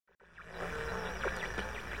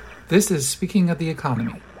This is Speaking of the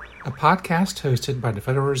Economy, a podcast hosted by the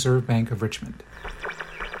Federal Reserve Bank of Richmond.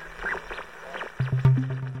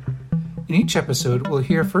 In each episode, we'll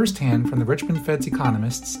hear firsthand from the Richmond Fed's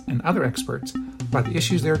economists and other experts about the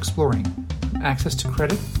issues they're exploring, from access to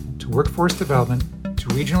credit, to workforce development, to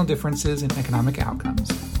regional differences in economic outcomes.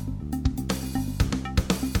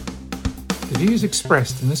 The views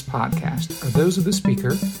expressed in this podcast are those of the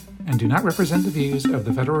speaker and do not represent the views of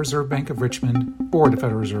the Federal Reserve Bank of Richmond or the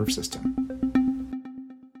Federal Reserve System.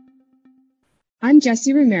 I'm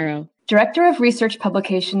Jessie Romero, Director of Research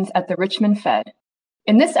Publications at the Richmond Fed.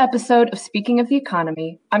 In this episode of Speaking of the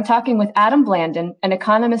Economy, I'm talking with Adam Blandin, an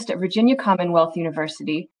economist at Virginia Commonwealth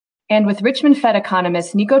University, and with Richmond Fed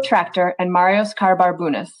economists Nicholas Trachter and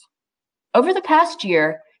Karabarbounis. Over the past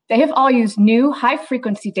year, they have all used new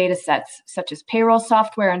high-frequency datasets, such as payroll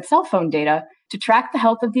software and cell phone data, to track the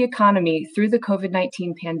health of the economy through the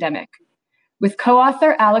COVID-19 pandemic. With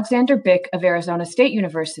co-author Alexander Bick of Arizona State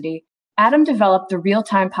University, Adam developed the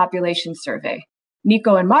Real-Time Population Survey.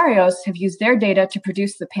 Nico and Marios have used their data to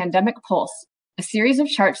produce the Pandemic Pulse, a series of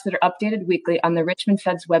charts that are updated weekly on the Richmond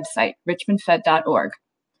Fed's website, richmondfed.org.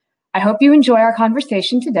 I hope you enjoy our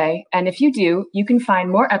conversation today, and if you do, you can find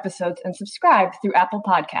more episodes and subscribe through Apple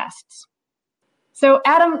Podcasts. So,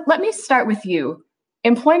 Adam, let me start with you.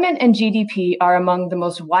 Employment and GDP are among the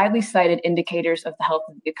most widely cited indicators of the health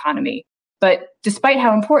of the economy. But despite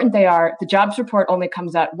how important they are, the jobs report only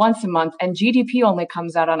comes out once a month and GDP only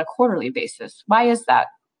comes out on a quarterly basis. Why is that?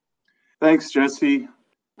 Thanks, Jesse.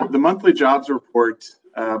 The monthly jobs report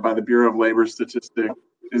by the Bureau of Labor Statistics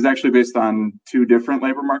is actually based on two different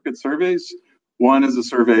labor market surveys. One is a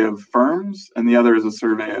survey of firms and the other is a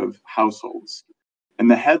survey of households. And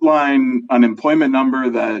the headline unemployment number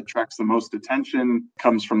that attracts the most attention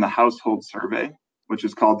comes from the household survey, which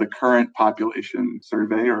is called the Current Population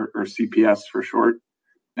Survey, or CPS for short.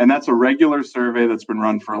 And that's a regular survey that's been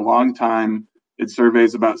run for a long time. It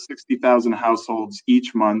surveys about 60,000 households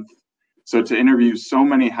each month. So to interview so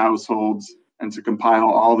many households and to compile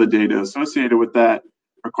all the data associated with that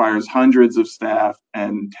requires hundreds of staff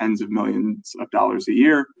and tens of millions of dollars a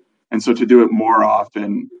year. And so to do it more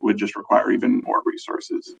often would just require even more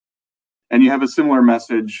resources. And you have a similar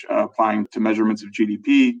message applying to measurements of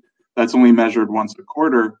GDP that's only measured once a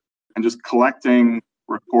quarter, and just collecting,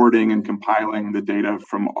 recording, and compiling the data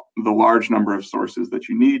from the large number of sources that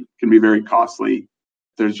you need can be very costly.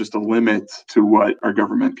 There's just a limit to what our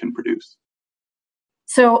government can produce.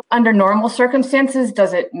 So under normal circumstances,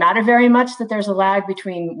 does it matter very much that there's a lag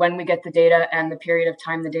between when we get the data and the period of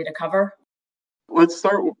time the data cover? Let's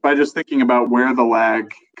start by just thinking about where the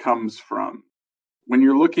lag comes from. When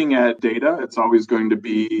you're looking at data, it's always going to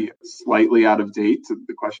be slightly out of date.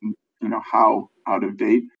 The question, how out of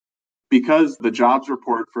date? Because the jobs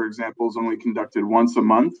report, for example, is only conducted once a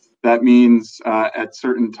month, that means at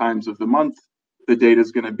certain times of the month, the data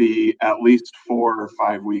is going to be at least 4 or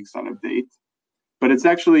 5 weeks out of date. But it's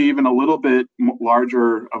actually even a little bit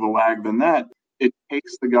larger of a lag than that. It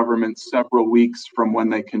takes the government several weeks from when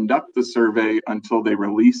they conduct the survey until they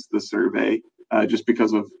release the survey, just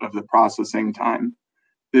because of the processing time.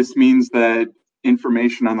 This means that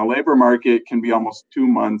information on the labor market can be almost 2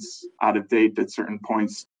 months out of date at certain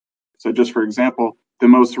points. So just for example, the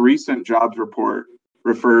most recent jobs report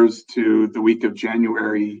refers to the week of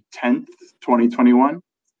January 10th, 2021.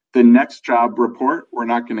 The next job report we're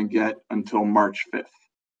not going to get until March 5th.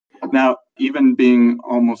 Now, even being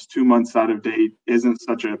almost 2 months out of date isn't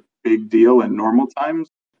such a big deal in normal times.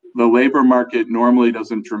 The labor market normally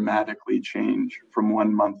doesn't dramatically change from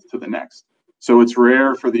 1 month to the next. So it's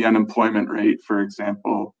rare for the unemployment rate, for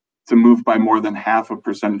example, to move by more than half a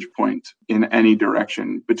percentage point in any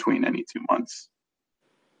direction between any 2 months.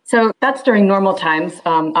 So that's during normal times.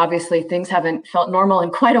 Obviously, things haven't felt normal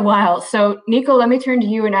in quite a while. So, Nico, let me turn to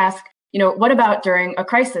you and ask, what about during a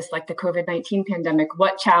crisis like the COVID-19 pandemic?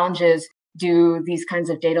 What challenges do these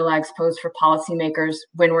kinds of data lags pose for policymakers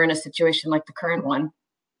when we're in a situation like the current one?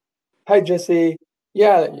 Hi, Jesse.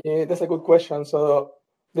 Yeah, that's a good question. So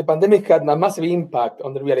the pandemic had a massive impact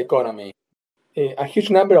on the real economy. A huge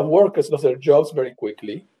number of workers lost their jobs very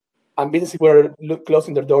quickly, and businesses were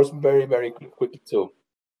closing their doors very, very quickly too.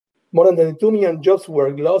 More than 22 million jobs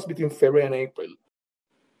were lost between February and April.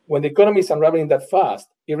 When the economy is unraveling that fast,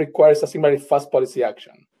 it requires a similarly fast policy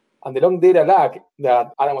action. And the long data lag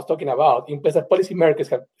that Adam was talking about implies that policymakers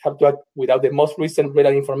have to act without the most recent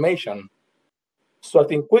relevant information. So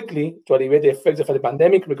acting quickly to alleviate the effects of the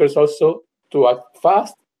pandemic requires also to act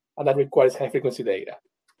fast, and that requires high-frequency data.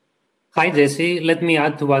 Hi, Jesse. Let me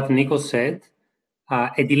add to what Nico said.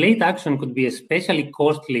 A delayed action could be especially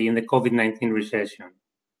costly in the COVID-19 recession.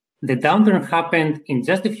 The downturn happened in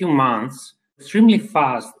just a few months, extremely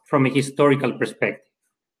fast from a historical perspective.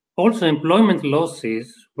 Also, employment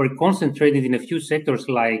losses were concentrated in a few sectors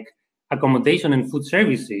like accommodation and food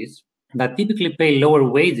services that typically pay lower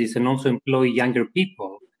wages and also employ younger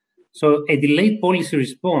people. So a delayed policy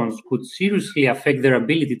response could seriously affect their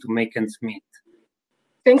ability to make ends meet.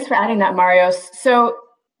 Thanks for adding that, Marios. So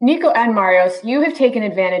Nico and Marios, you have taken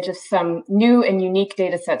advantage of some new and unique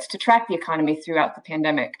data sets to track the economy throughout the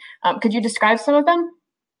pandemic. Could you describe some of them?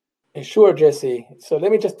 Sure, Jesse. So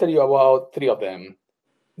let me just tell you about three of them.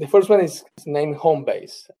 The first one is named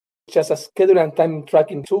Homebase, which is a schedule and time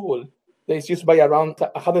tracking tool that is used by around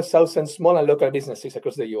 100,000 small and local businesses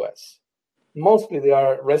across the US. Mostly they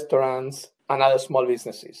are restaurants and other small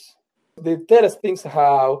businesses. They tell us things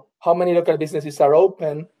how many local businesses are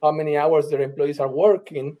open, how many hours their employees are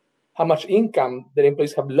working, how much income their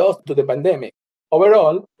employees have lost to the pandemic.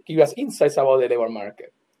 Overall, give us insights about the labor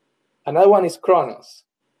market. Another one is Kronos.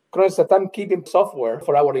 Kronos is a timekeeping software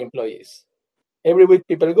for our employees. Every week,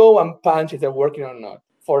 people go and punch if they're working or not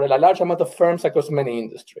for a large amount of firms across many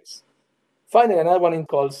industries. Finally, another one is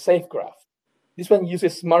called SafeGraph. This one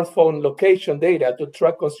uses smartphone location data to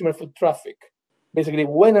track consumer foot traffic, basically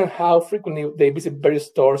when and how frequently they visit various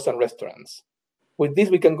stores and restaurants. With this,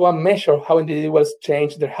 we can go and measure how individuals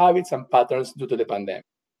change their habits and patterns due to the pandemic.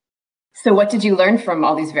 So what did you learn from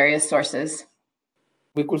all these various sources?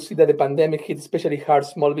 We could see that the pandemic hit especially hard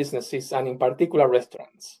small businesses and in particular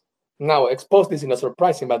restaurants. Now, exposed this is not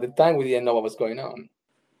surprising, but at the time we didn't know what was going on.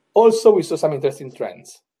 Also, we saw some interesting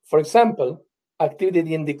trends. For example, activity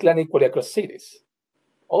didn't decline equally across cities.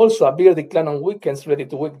 Also, a bigger decline on weekends related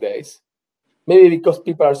to weekdays, maybe because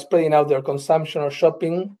people are spreading out their consumption or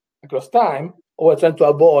shopping across time, or trying to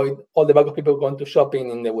avoid all the bulk of people going to shopping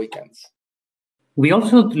in the weekends. We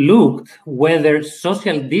also looked whether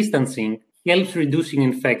social distancing helps reducing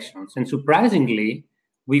infections, and surprisingly,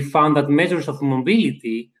 we found that measures of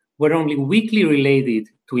mobility were only weakly related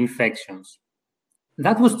to infections.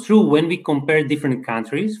 That was true when we compared different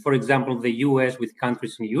countries, for example, the US with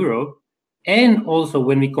countries in Europe, and also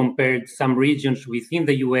when we compared some regions within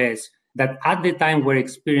the US that at the time were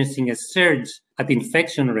experiencing a surge at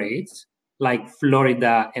infection rates, like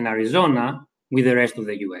Florida and Arizona, with the rest of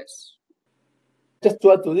the US. Just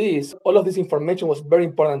to add to this, all of this information was very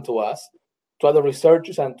important to us, to other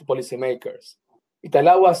researchers, and to policymakers. It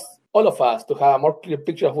allowed us, all of us, to have a more clear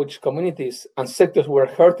picture of which communities and sectors were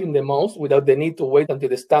hurting the most without the need to wait until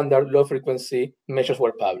the standard low-frequency measures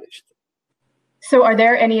were published. So are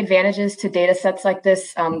there any advantages to data sets like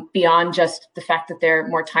this beyond just the fact that they're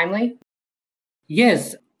more timely?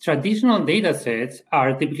 Yes, traditional data sets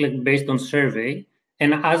are typically based on survey,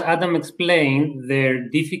 and as Adam explained, they're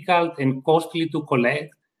difficult and costly to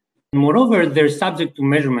collect. Moreover, they're subject to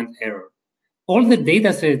measurement error. All the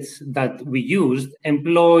data sets that we used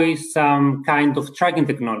employ some kind of tracking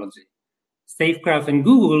technology. SafeGraph and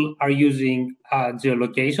Google are using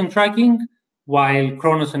geolocation tracking, while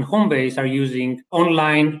Kronos and Homebase are using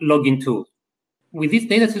online login tools. With these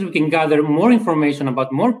data sets, we can gather more information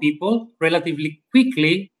about more people relatively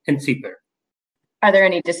quickly and cheaper. Are there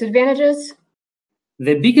any disadvantages?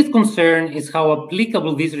 The biggest concern is how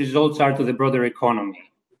applicable these results are to the broader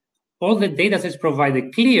economy. All the datasets provide a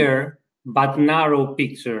clear but narrow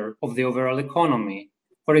picture of the overall economy.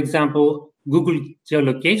 For example, Google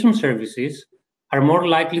geolocation services are more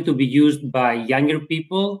likely to be used by younger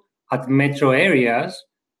people at metro areas,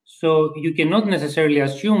 so you cannot necessarily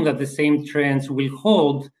assume that the same trends will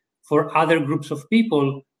hold for other groups of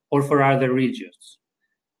people or for other regions.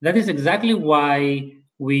 That is exactly why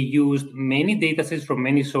we used many datasets from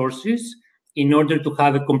many sources in order to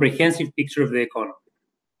have a comprehensive picture of the economy.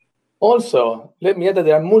 Also, let me add that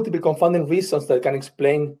there are multiple confounding reasons that can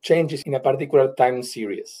explain changes in a particular time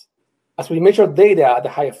series. As we measure data at a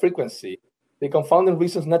higher frequency, the confounding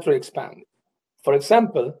reasons naturally expand. For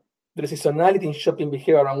example, there is seasonality in shopping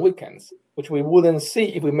behavior on weekends, which we wouldn't see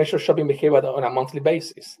if we measure shopping behavior on a monthly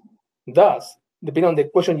basis. Thus, depending on the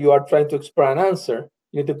question you are trying to explore and answer,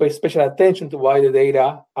 you need to pay special attention to why the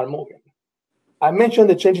data are moving. I mentioned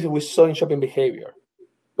the changes we saw in shopping behavior.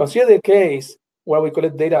 Consider the case where we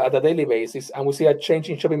collect data at a daily basis and we see a change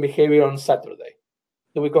in shopping behavior on Saturday.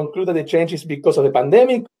 Do we conclude that the change is because of the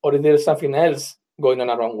pandemic, or is there something else going on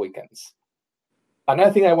around weekends?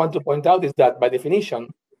 Another thing I want to point out is that, by definition,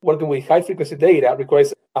 working with high-frequency data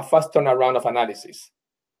requires a fast turnaround of analysis.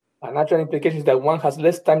 A natural implication is that one has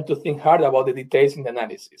less time to think hard about the details in the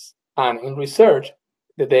analysis. And in research,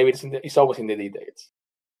 the devil is always in the details.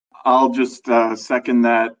 I'll just second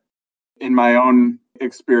that. In my own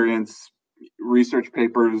experience, research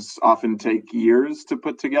papers often take years to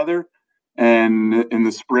put together. And in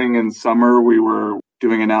the spring and summer, we were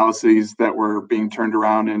doing analyses that were being turned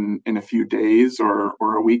around in a few days or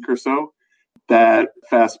a week or so. That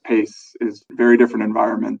fast pace is a very different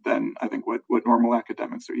environment than I think what normal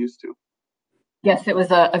academics are used to. Yes, it was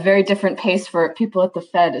a very different pace for people at the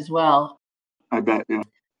Fed as well. I bet, yeah.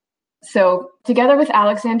 So together with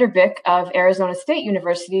Alexander Bick of Arizona State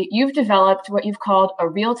University, you've developed what you've called a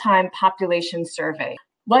real-time population survey.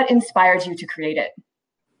 What inspired you to create it?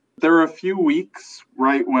 There were a few weeks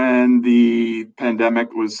right when the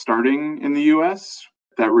pandemic was starting in the US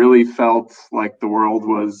that really felt like the world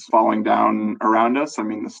was falling down around us. I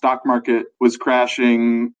mean, the stock market was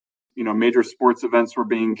crashing, major sports events were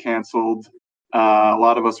being canceled. A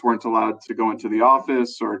lot of us weren't allowed to go into the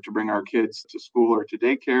office or to bring our kids to school or to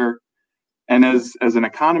daycare. And as an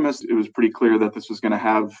economist, it was pretty clear that this was going to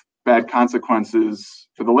have bad consequences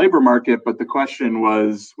for the labor market. But the question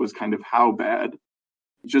was kind of how bad.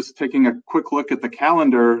 Just taking a quick look at the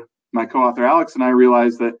calendar, my co-author Alex and I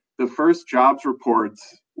realized that the first jobs report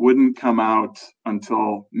wouldn't come out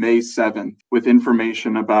until May 7th with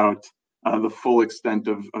information about the full extent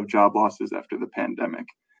of job losses after the pandemic.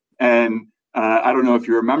 And I don't know if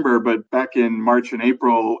you remember, but back in March and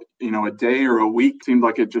April, a day or a week seemed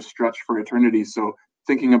like it just stretched for eternity. So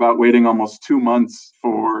thinking about waiting almost 2 months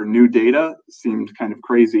for new data seemed kind of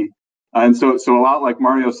crazy. And so a lot like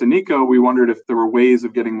Marios and Nico, we wondered if there were ways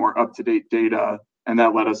of getting more up-to-date data, and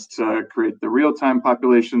that led us to create the real-time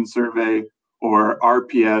population survey, or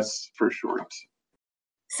RPS for short.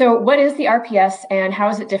 So what is the RPS, and how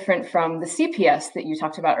is it different from the CPS that you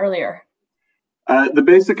talked about earlier? The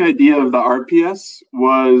basic idea of the RPS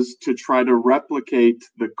was to try to replicate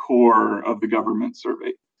the core of the government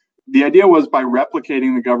survey. The idea was by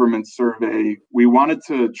replicating the government survey, we wanted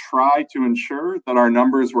to try to ensure that our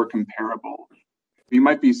numbers were comparable. You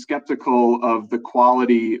might be skeptical of the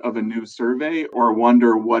quality of a new survey or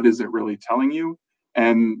wonder what is it really telling you.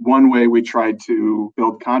 And one way we tried to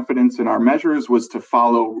build confidence in our measures was to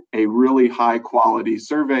follow a really high quality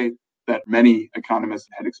survey that many economists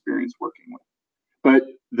had experience working with. But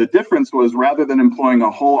the difference was rather than employing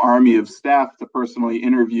a whole army of staff to personally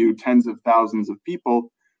interview tens of thousands of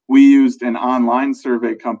people, we used an online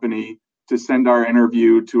survey company to send our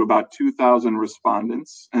interview to about 2,000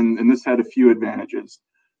 respondents, and this had a few advantages.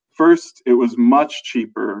 First, it was much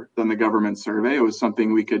cheaper than the government survey. It was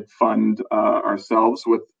something we could fund ourselves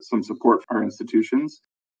with some support from our institutions.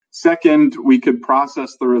 Second, we could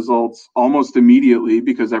process the results almost immediately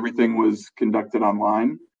because everything was conducted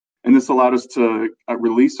online. And this allowed us to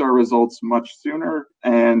release our results much sooner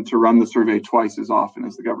and to run the survey twice as often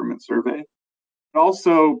as the government survey.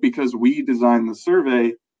 Also, because we designed the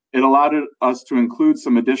survey, it allowed us to include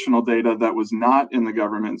some additional data that was not in the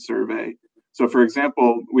government survey. So, for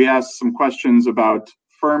example, we asked some questions about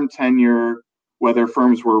firm tenure, whether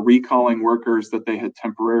firms were recalling workers that they had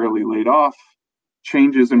temporarily laid off,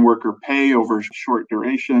 changes in worker pay over short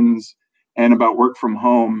durations, and about work from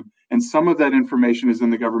home. And some of that information is in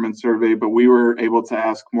the government survey, but we were able to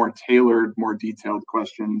ask more tailored, more detailed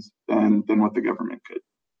questions than what the government could.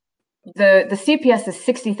 The CPS is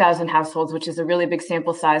 60,000 households, which is a really big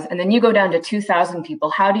sample size. And then you go down to 2,000 people.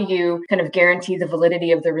 How do you kind of guarantee the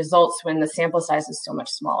validity of the results when the sample size is so much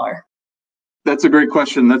smaller? That's a great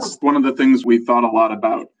question. That's one of the things we thought a lot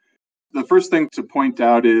about. The first thing to point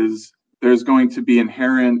out is there's going to be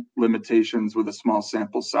inherent limitations with a small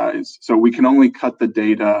sample size. So we can only cut the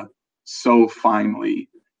data so finely.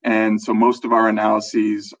 And so most of our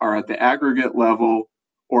analyses are at the aggregate level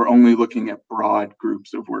or only looking at broad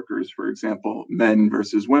groups of workers, for example, men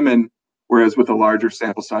versus women, whereas with a larger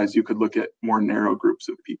sample size, you could look at more narrow groups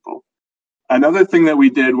of people. Another thing that we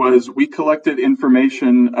did was we collected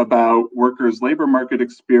information about workers' labor market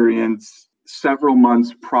experience several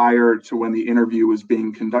months prior to when the interview was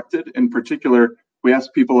being conducted. In particular, we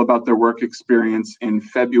asked people about their work experience in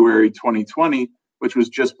February 2020, which was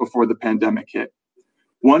just before the pandemic hit.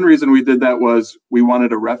 One reason we did that was we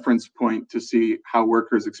wanted a reference point to see how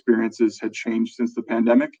workers' experiences had changed since the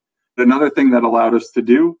pandemic. But another thing that allowed us to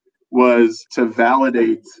do was to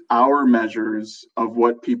validate our measures of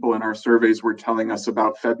what people in our surveys were telling us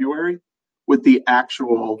about February with the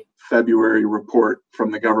actual February report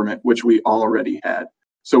from the government, which we already had.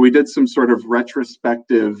 So we did some sort of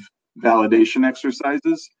retrospective validation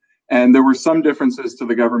exercises, and there were some differences to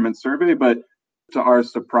the government survey, but to our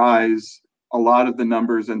surprise, a lot of the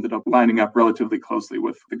numbers ended up lining up relatively closely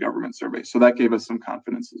with the government survey. So that gave us some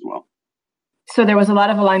confidence as well. So there was a lot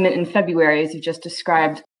of alignment in February, as you just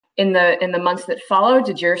described. In the months that followed,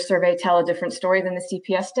 did your survey tell a different story than the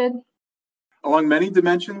CPS did? Along many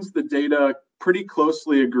dimensions, the data pretty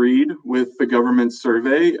closely agreed with the government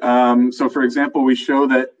survey. So, for example, we show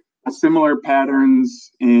that similar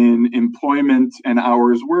patterns in employment and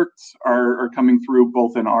hours worked are coming through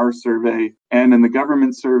both in our survey and in the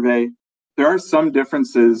government survey. There are some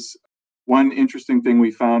differences. One interesting thing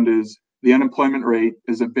we found is the unemployment rate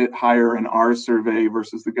is a bit higher in our survey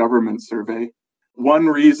versus the government survey. One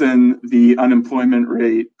reason the unemployment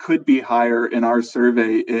rate could be higher in our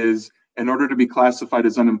survey is in order to be classified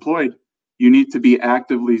as unemployed, you need to be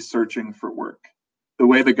actively searching for work. The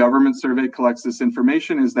way the government survey collects this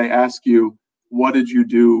information is they ask you, what did you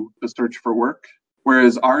do to search for work?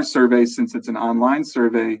 Whereas our survey, since it's an online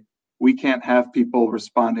survey, we can't have people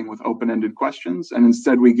responding with open-ended questions, and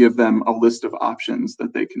instead we give them a list of options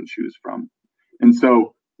that they can choose from. And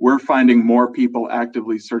so we're finding more people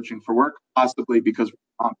actively searching for work, possibly because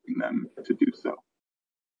we're prompting them to do so.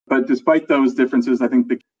 But despite those differences, I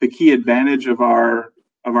think the key advantage of our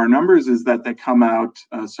numbers is that they come out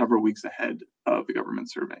several weeks ahead of the government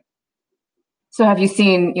survey. So have you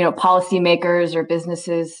seen, policymakers or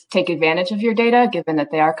businesses take advantage of your data, given that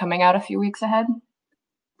they are coming out a few weeks ahead?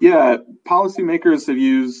 Yeah, policymakers have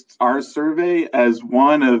used our survey as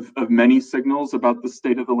one of many signals about the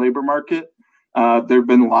state of the labor market. There have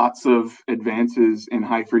been lots of advances in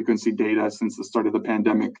high-frequency data since the start of the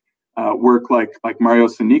pandemic. Work like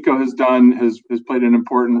Marios and Nico has done has played an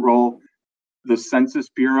important role. The Census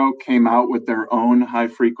Bureau came out with their own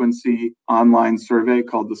high-frequency online survey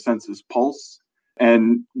called the Census Pulse.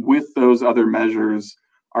 And with those other measures,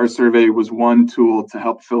 our survey was one tool to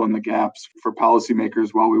help fill in the gaps for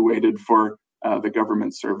policymakers while we waited for the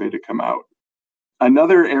government survey to come out.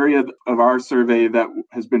 Another area of our survey that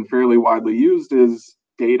has been fairly widely used is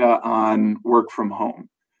data on work from home.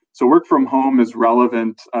 So work from home is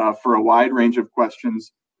relevant for a wide range of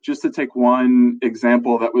questions. Just to take one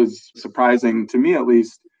example that was surprising to me, at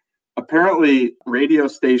least, apparently radio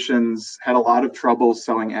stations had a lot of trouble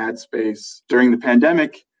selling ad space during the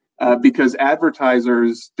pandemic because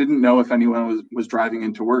advertisers didn't know if anyone was driving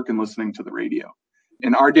into work and listening to the radio.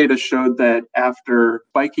 And our data showed that after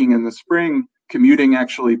spiking in the spring, commuting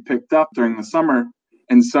actually picked up during the summer,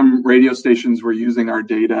 and some radio stations were using our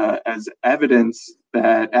data as evidence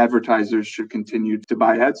that advertisers should continue to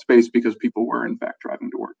buy ad space because people were in fact driving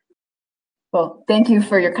to work. Well, thank you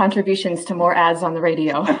for your contributions to more ads on the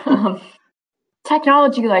radio.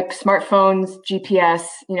 Technology like smartphones, GPS,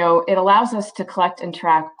 it allows us to collect and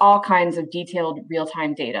track all kinds of detailed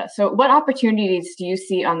real-time data. So what opportunities do you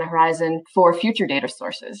see on the horizon for future data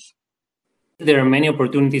sources? There are many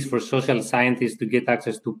opportunities for social scientists to get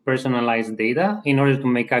access to personalized data in order to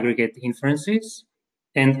make aggregate inferences.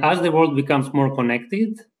 And as the world becomes more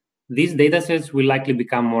connected, these datasets will likely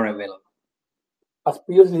become more available. As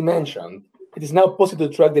previously mentioned, it is now possible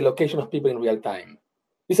to track the location of people in real time.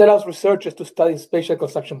 This allows researchers to study spatial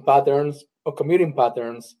consumption patterns or commuting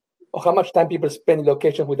patterns or how much time people spend in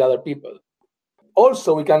locations with other people.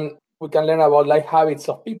 Also, we can learn about life habits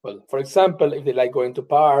of people. For example, if they like going to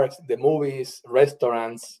parks, the movies,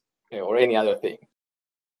 restaurants, or any other thing.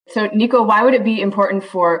 So, Nico, why would it be important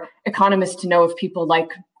for economists to know if people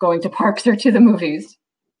like going to parks or to the movies?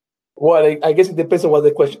 Well, I guess it depends on what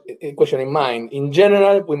the question in mind. In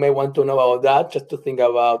general, we may want to know about that just to think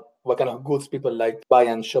about what kind of goods people like to buy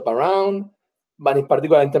and shop around. But in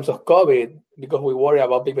particular, in terms of COVID, because we worry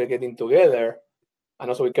about people getting together, and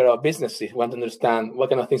also we care about businesses, we want to understand what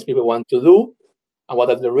kind of things people want to do and what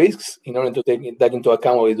are the risks in order to take that into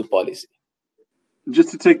account when we do policy.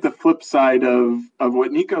 Just to take the flip side of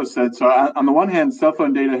what Nico said. So on the one hand, cell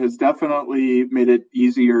phone data has definitely made it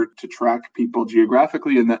easier to track people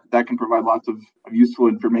geographically, and that can provide lots of useful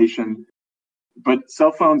information. But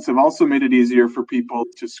cell phones have also made it easier for people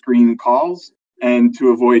to screen calls and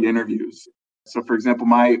to avoid interviews. So for example,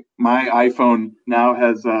 my iPhone now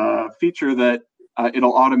has a feature that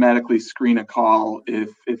it'll automatically screen a call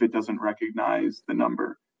if it doesn't recognize the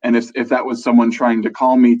number. And if that was someone trying to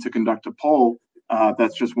call me to conduct a poll,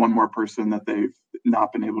 that's just one more person that they've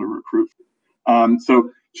not been able to recruit. So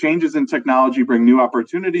changes in technology bring new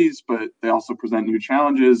opportunities, but they also present new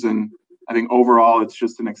challenges. And I think overall, it's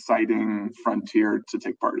just an exciting frontier to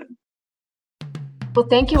take part in. Well,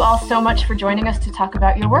 thank you all so much for joining us to talk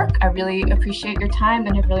about your work. I really appreciate your time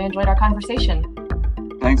and have really enjoyed our conversation.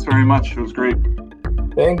 Thanks very much. It was great.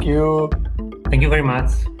 Thank you. Thank you very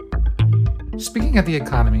much. Speaking of the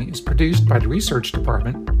Economy is produced by the Research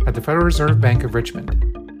Department at the Federal Reserve Bank of Richmond.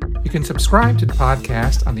 You can subscribe to the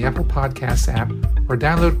podcast on the Apple Podcasts app or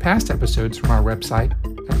download past episodes from our website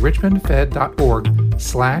at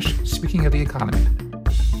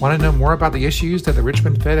richmondfed.org/speakingoftheeconomy. Want to know more about the issues that the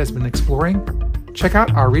Richmond Fed has been exploring? Check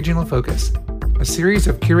out our regional focus. a series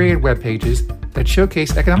of curated web pages that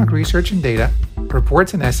showcase economic research and data,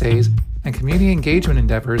 reports and essays, and community engagement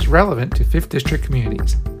endeavors relevant to 5th District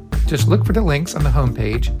communities. Just look for the links on the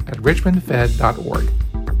homepage at richmondfed.org.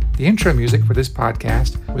 The intro music for this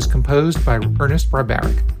podcast was composed by Ernest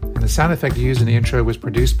Barbaric, and the sound effect used in the intro was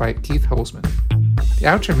produced by Keith Holzman. The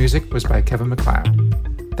outro music was by Kevin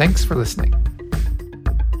MacLeod. Thanks for listening.